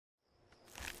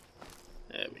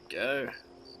go.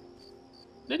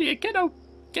 Lydia, get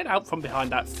out from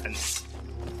behind that fence.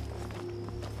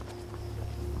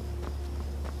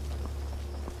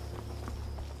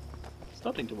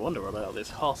 Starting to wonder about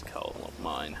this Hrothgar of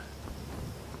mine.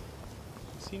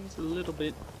 Seems a little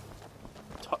bit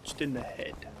touched in the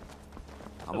head.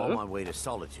 I'm on my way to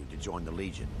Solitude to join the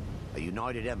Legion. A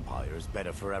united empire is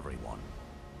better for everyone.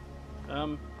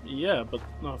 Yeah, but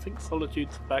no, I think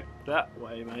Solitude's back that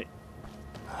way, mate.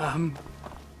 I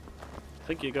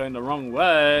think you're going the wrong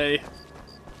way.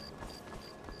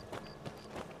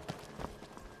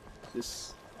 Is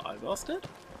this Ivarstead?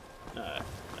 No,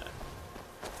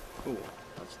 no. Ooh,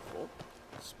 that's the thought.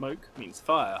 Smoke means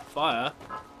fire. Fire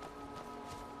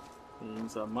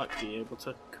means I might be able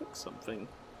to cook something.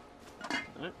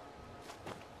 No.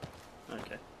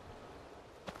 Okay.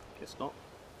 Guess not.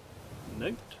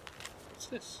 Note. What's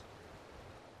this?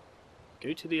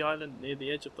 Go to the island near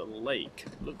the edge of the lake.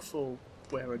 Look for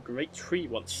where a great tree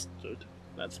once stood.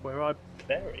 That's where I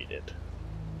buried it.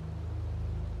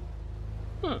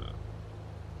 Huh.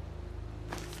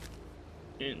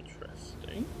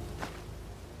 Interesting.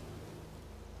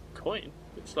 Coin.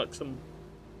 Looks like some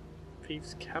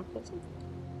thieves' camp or something.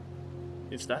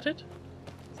 Is that it?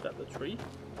 Is that the tree?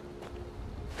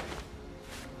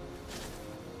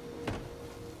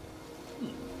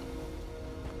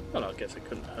 Well, I guess it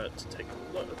couldn't hurt to take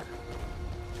a look.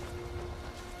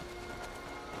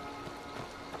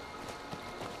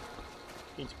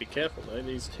 Need to be careful though,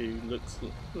 these two look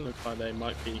like they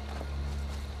might be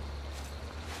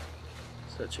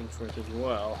searching for it as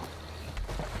well.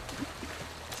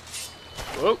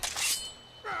 Whoa!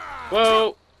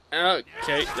 Whoa!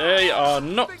 Okay, they are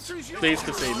not pleased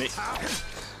to see me.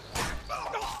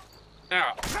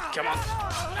 Ow! Come on!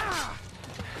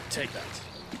 Take that.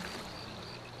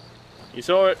 You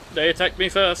saw it. They attacked me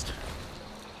first.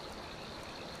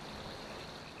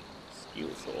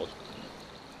 Steel sword.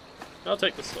 I'll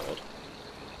take the sword.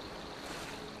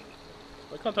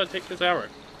 Why can't I take this arrow?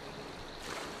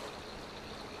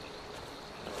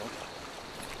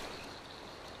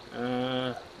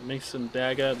 Oh. Mason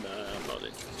dagger? No, I'm not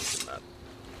interested in that.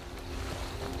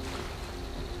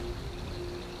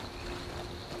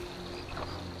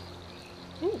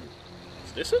 Ooh,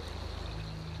 is this it?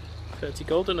 30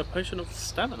 gold and a potion of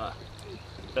stamina.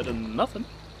 Better than nothing.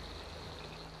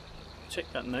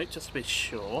 Check that note just to be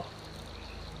sure.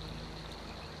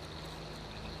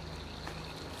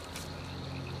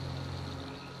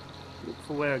 Look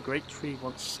for where a great tree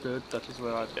once stood. That is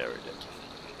where I buried it.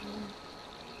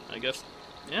 I guess,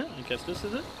 yeah, I guess this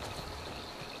is it.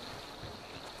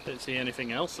 Don't see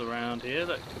anything else around here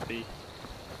that could be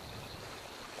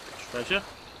treasure.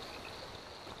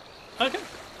 Okay.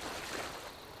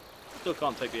 Still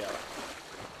can't take the arrow.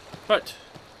 Right.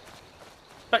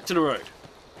 Back to the road.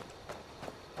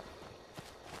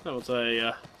 That was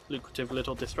a lucrative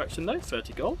little distraction though.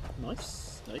 30 gold.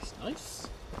 Nice, nice, nice.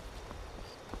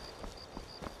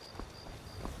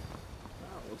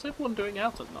 Wow, what's everyone doing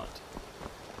out at night?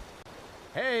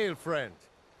 Hail, friend.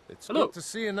 It's Hello. good to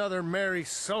see another merry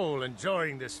soul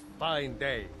enjoying this fine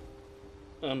day.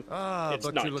 It's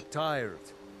but night. you look tired.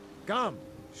 Come,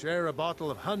 share a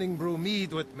bottle of honey brew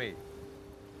mead with me.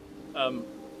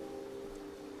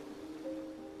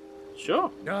 Sure.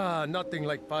 Nothing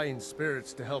like fine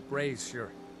spirits to help raise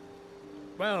your...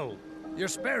 well, your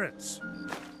spirits.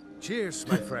 Cheers,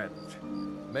 my friend.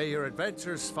 May your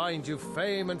adventures find you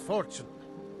fame and fortune.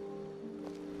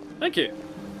 Thank you.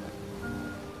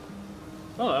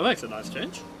 Oh, that makes a nice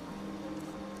change.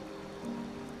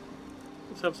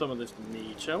 Let's have some of this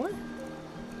mead, shall we?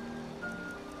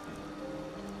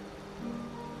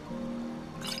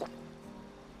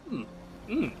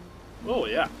 Oh,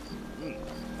 yeah.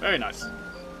 Very nice.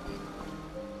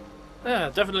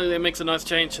 Yeah, definitely makes a nice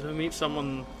change to meet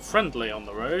someone friendly on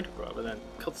the road, rather than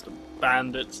constant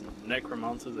bandits and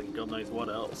necromancers and God knows what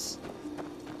else.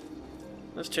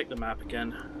 Let's check the map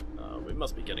again. We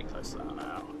must be getting close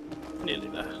now. Nearly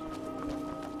there.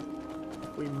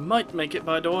 We might make it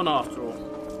by dawn after all.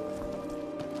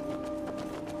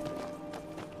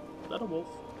 Is that a wolf?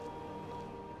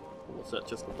 Or was that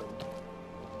just the wind?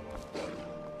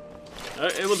 No,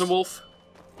 it was a wolf.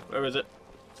 Where is it?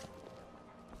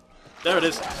 There it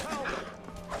is.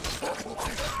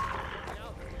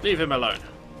 Leave him alone.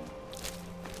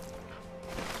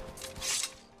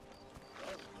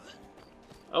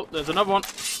 Oh, there's another one.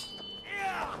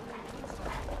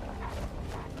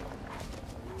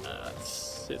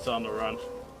 It's on the run.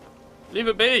 Leave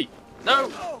it be!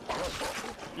 No!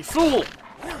 You fool!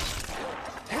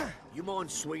 You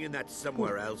mind swinging that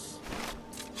somewhere else?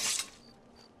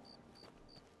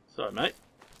 Sorry, mate.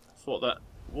 Thought that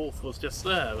wolf was just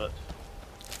there, but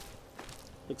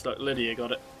looks like Lydia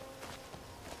got it.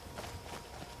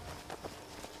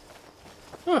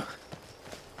 Huh.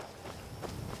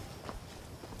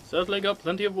 Certainly got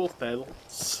plenty of wolf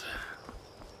pelts.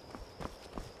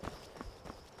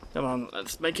 Come on,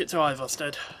 let's make it to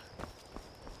Ivarstead.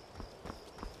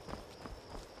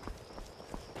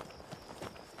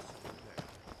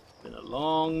 Been a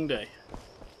long day.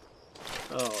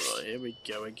 Oh, here we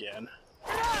go again.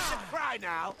 Cry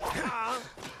now.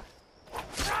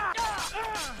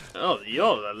 Oh,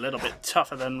 you're a little bit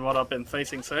tougher than what I've been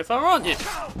facing so far, aren't you?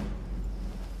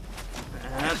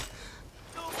 And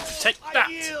take that!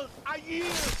 I yield.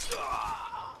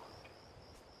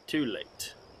 Too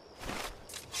late.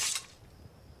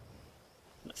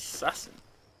 An assassin.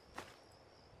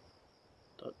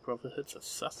 Dark Brotherhood's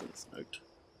assassin's note.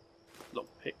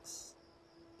 Lockpicks.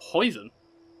 Poison?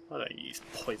 I don't use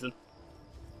poison.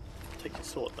 Take your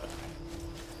sword though.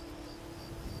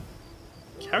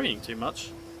 Carrying too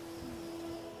much.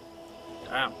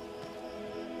 Damn.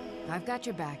 I've got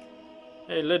your back.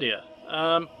 Hey Lydia,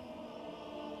 got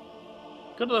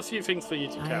a few things for you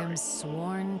to carry. I am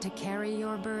sworn to carry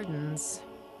your burdens.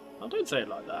 Oh, don't say it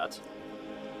like that.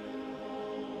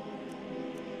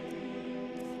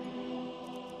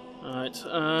 Alright,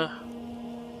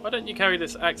 why don't you carry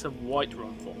this axe of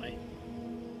Whiterun for me?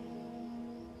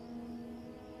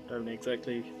 Don't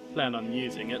exactly plan on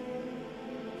using it.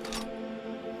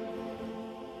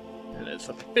 And it's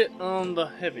a bit on the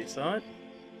heavy side.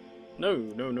 No,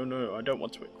 I don't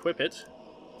want to equip it.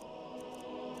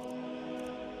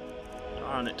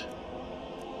 Darn it.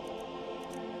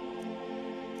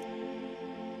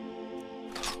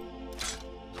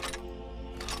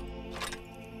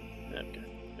 There we go.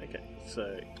 Okay,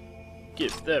 so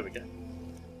there we go.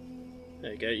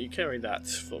 There you go, you carry that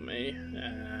for me,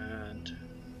 and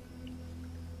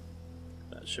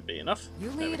that should be enough. You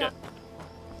There we lead go. up.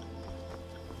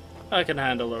 I can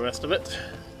handle the rest of it.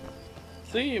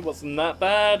 See, it wasn't that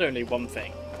bad, only one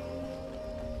thing.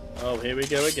 Oh, here we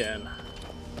go again.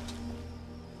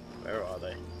 Where are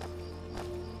they?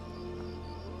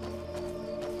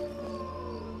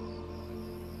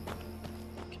 I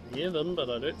can hear them, but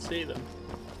I don't see them.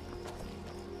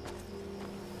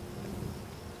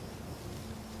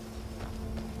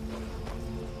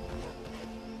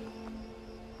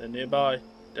 They're nearby.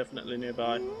 Definitely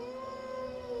nearby.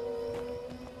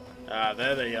 Ah,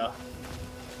 there they are.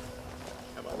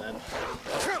 Come on then.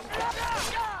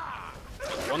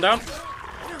 One down.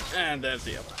 And there's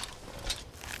the other.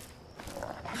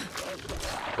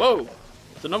 Whoa!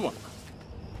 It's another one.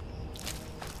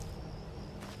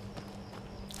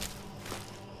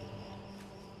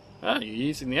 Ah, you're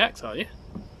using the axe, are you?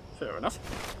 Fair enough.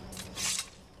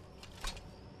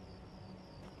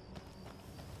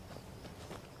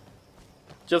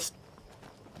 Just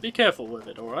be careful with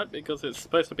it, alright? Because it's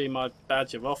supposed to be my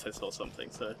badge of office or something,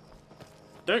 so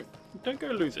don't go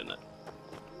losing it.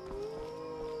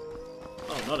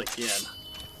 Oh, not again.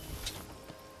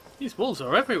 These wolves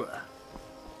are everywhere.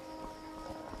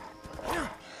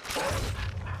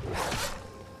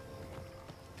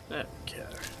 There we go.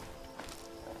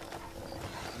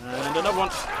 And another one.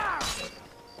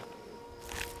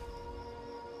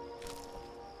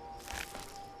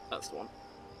 That's the one.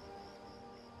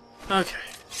 Okay.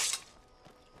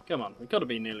 Come on, we've got to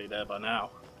be nearly there by now.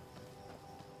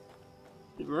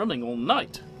 We've been running all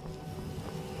night.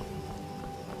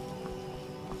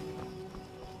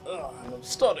 Ugh, and I'm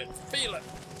starting to feel it.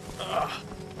 Ugh.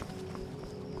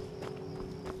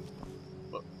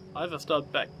 Well, I either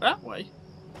started back that way,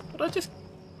 but I just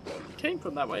came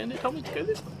from that way and it told me to go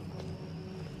this way.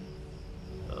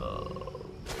 Oh,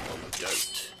 you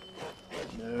don't.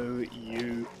 No,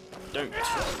 you don't.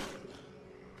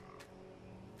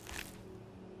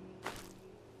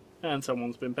 And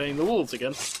someone's been paying the wolves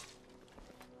again.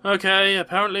 Okay,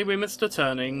 apparently we missed a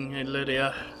turning in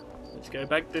Lydia. Let's go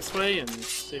back this way and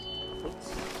see.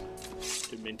 Oops.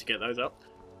 Didn't mean to get those up.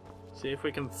 See if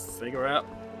we can figure out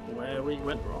where we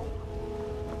went wrong.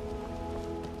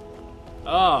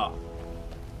 Ah!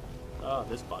 Ah,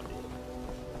 this might be it.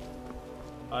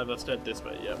 Ivarstead this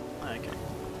way, yep. Okay.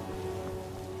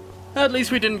 At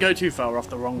least we didn't go too far off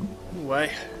the wrong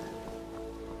way.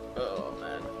 Oh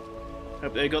man.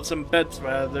 Hope they got some beds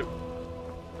where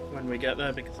when we get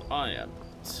there, because I am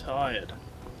tired.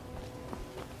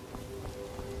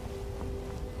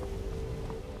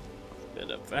 It's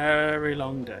been a very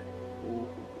long day. Ooh.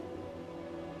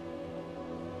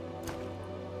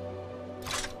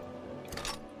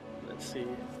 Let's see if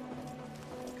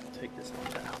I can take this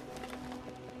one down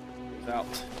without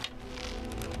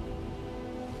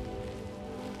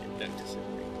it noticing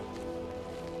me.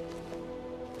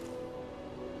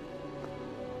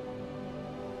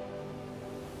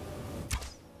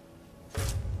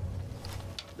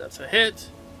 That's a hit.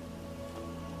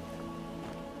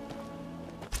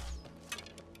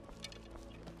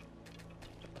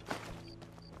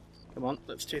 Come on,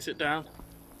 let's chase it down.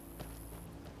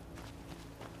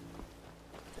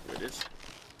 There it is.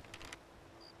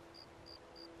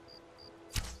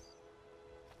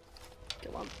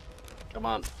 Come on. Come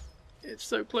on. It's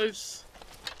so close.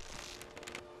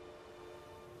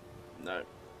 No.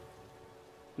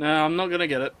 No, I'm not gonna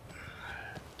get it.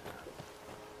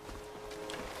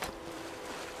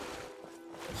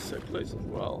 It's so close as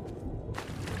well.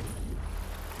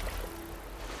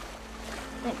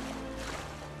 Oh.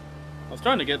 I was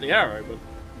trying to get the arrow, but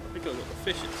I think I got the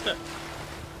fish instead.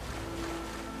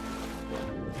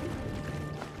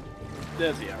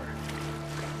 There's the arrow.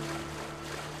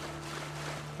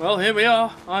 Well, here we are,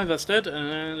 Ivarstead,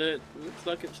 and it looks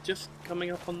like it's just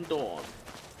coming up on dawn.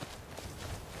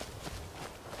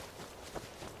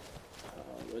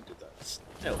 Where did that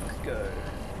elk go?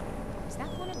 Is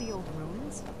that one of the old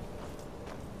ruins?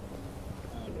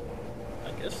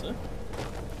 I guess so.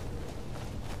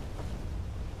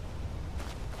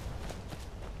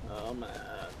 Oh man,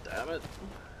 damn it.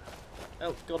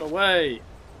 Elk got away!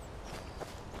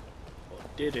 Or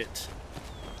did it?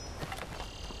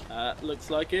 Looks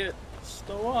like it's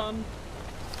the one.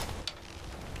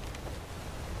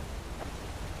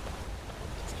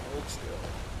 Just hold still.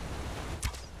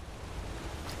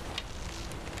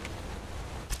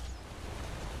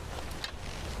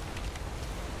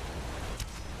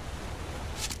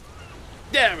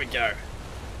 There we go.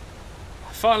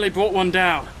 I finally brought one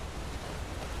down.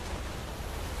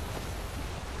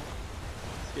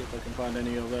 See if I can find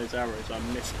any of those arrows I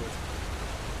missed with.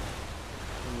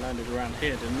 It landed around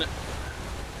here, didn't it?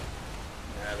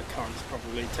 Yeah, the current's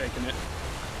probably taken it.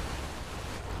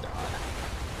 Darn.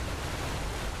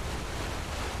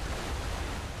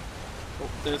 Oh,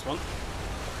 there's one.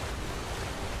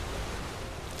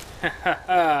 Ha ha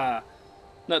ha!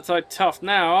 Not so tough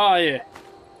now, are you?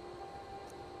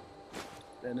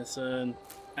 Venison,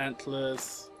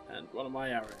 antlers, and one of my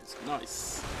arrows.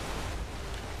 Nice.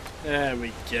 There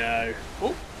we go.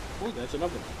 Oh, oh, there's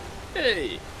another one.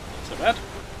 Hey, not so bad.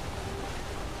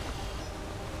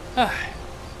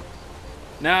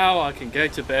 Now I can go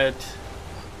to bed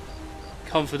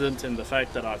confident in the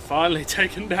fact that I've finally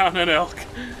taken down an elk.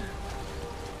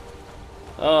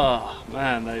 Oh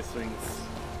man, those things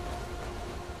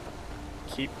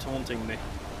keep taunting me.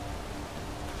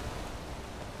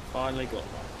 Finally got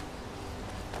one.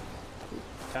 Ooh,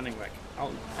 canning rack.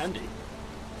 Oh, handy.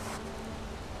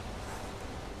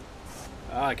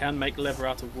 Ah, I can make leather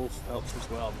out of wolf pelts as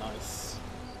well. Nice.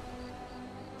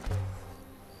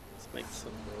 Let's make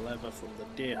some leather from the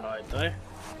deer hide though.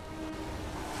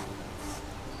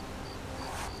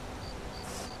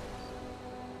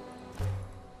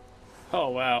 Oh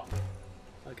wow.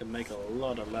 I can make a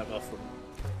lot of leather from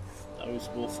those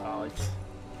wolf hides.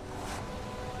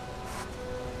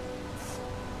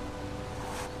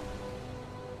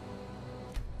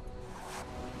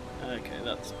 Okay,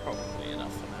 that's probably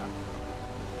enough for now.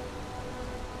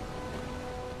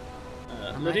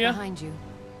 I'm Lydia? right behind you.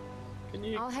 Can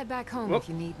you? I'll head back home Whoop. if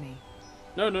you need me.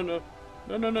 No, no, no.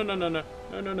 No, no, no, no, no, no.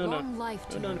 No, no, no, no. Long life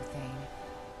to No, no. you, Thane.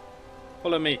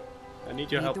 Follow me. I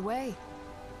need your Lead help. the way.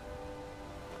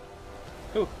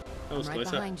 Oh, that was I'm right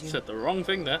close. behind I you. said the wrong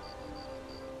thing there.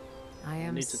 I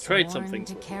am need to trade sworn something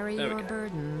to for it. carry There we your go.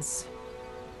 burdens.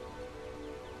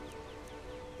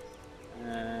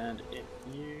 And if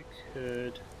you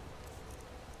could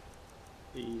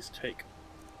please take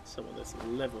some of this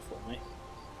leather for me.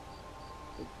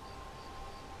 Oh.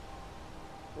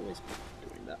 Always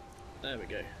doing that. There we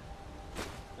go.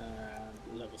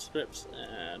 And leather strips.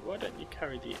 And why don't you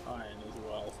carry the iron as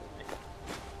well for me?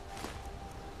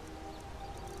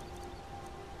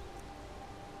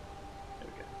 There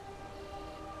we go.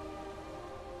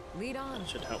 Lead on. That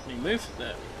should help me move.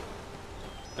 There.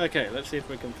 Okay, let's see if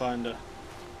we can find a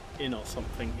inn or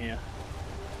something here.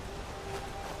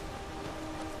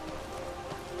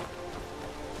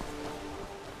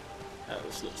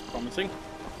 This looks promising.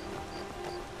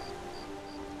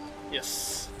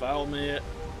 Yes, Valmir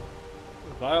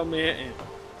Inn.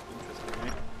 Interesting,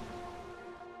 eh?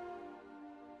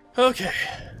 Okay.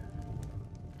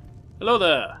 Hello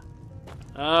there.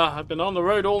 I've been on the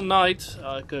road all night.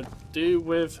 I could do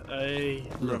with a...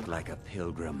 Look like a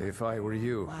pilgrim. If I were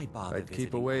you, Why bother I'd keep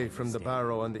visiting away from the Ivarstead?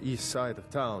 barrow on the east side of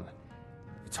town.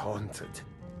 It's haunted.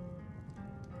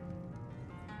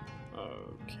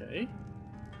 Okay.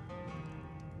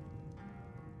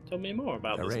 Tell me more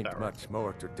about There this ain't barrow. much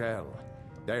more to tell.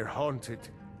 They're haunted,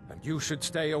 and you should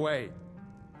stay away.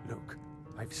 Look,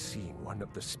 I've seen one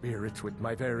of the spirits with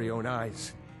my very own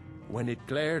eyes. when it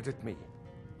glared at me.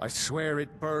 I swear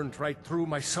it burned right through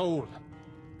my soul.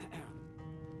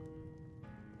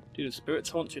 Do the spirits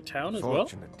haunt your town as well?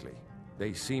 Fortunately,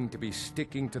 they seem to be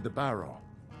sticking to the barrow.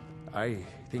 I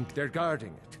think they're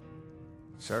guarding it.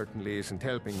 Certainly isn't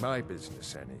helping my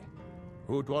business any.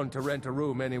 Who'd want to rent a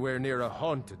room anywhere near a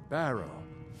haunted barrow?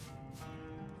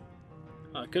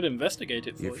 I could investigate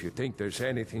it for you. If you think there's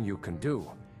anything you can do,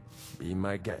 be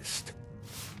my guest.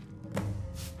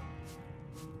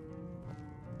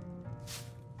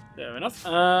 Fair enough.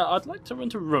 I'd like to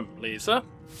rent a room, please, sir.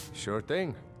 Sure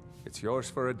thing. It's yours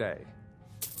for a day.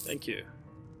 Thank you.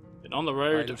 Been on the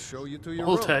road I'll show you to your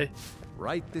all room. day,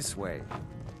 Right this way.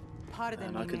 Pardon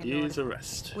and me, I could my use lord. a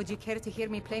rest. Would you care to hear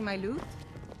me play my lute?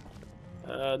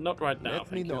 Not right now,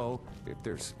 Let me thank you. know if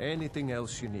there's anything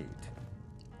else you need.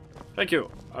 Thank you,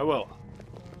 I will.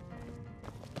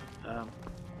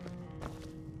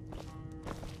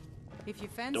 If you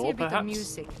fancy Door, a bit of perhaps?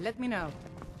 music, let me know.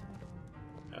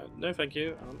 No, thank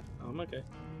you. I'm okay.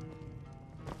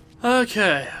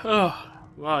 Okay. Oh,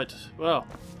 right. Well,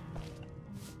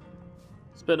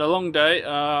 it's been a long day.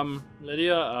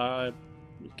 Lydia, I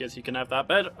guess you can have that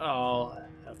bed. I'll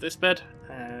have this bed,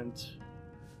 and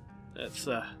let's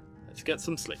get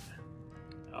some sleep.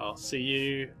 I'll see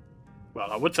you.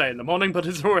 Well, I would say in the morning, but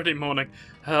it's already morning.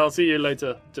 I'll see you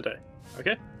later today.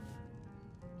 Okay?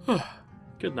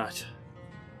 Good night.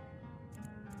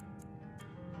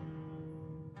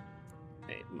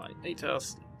 My 8 hours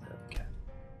sleep.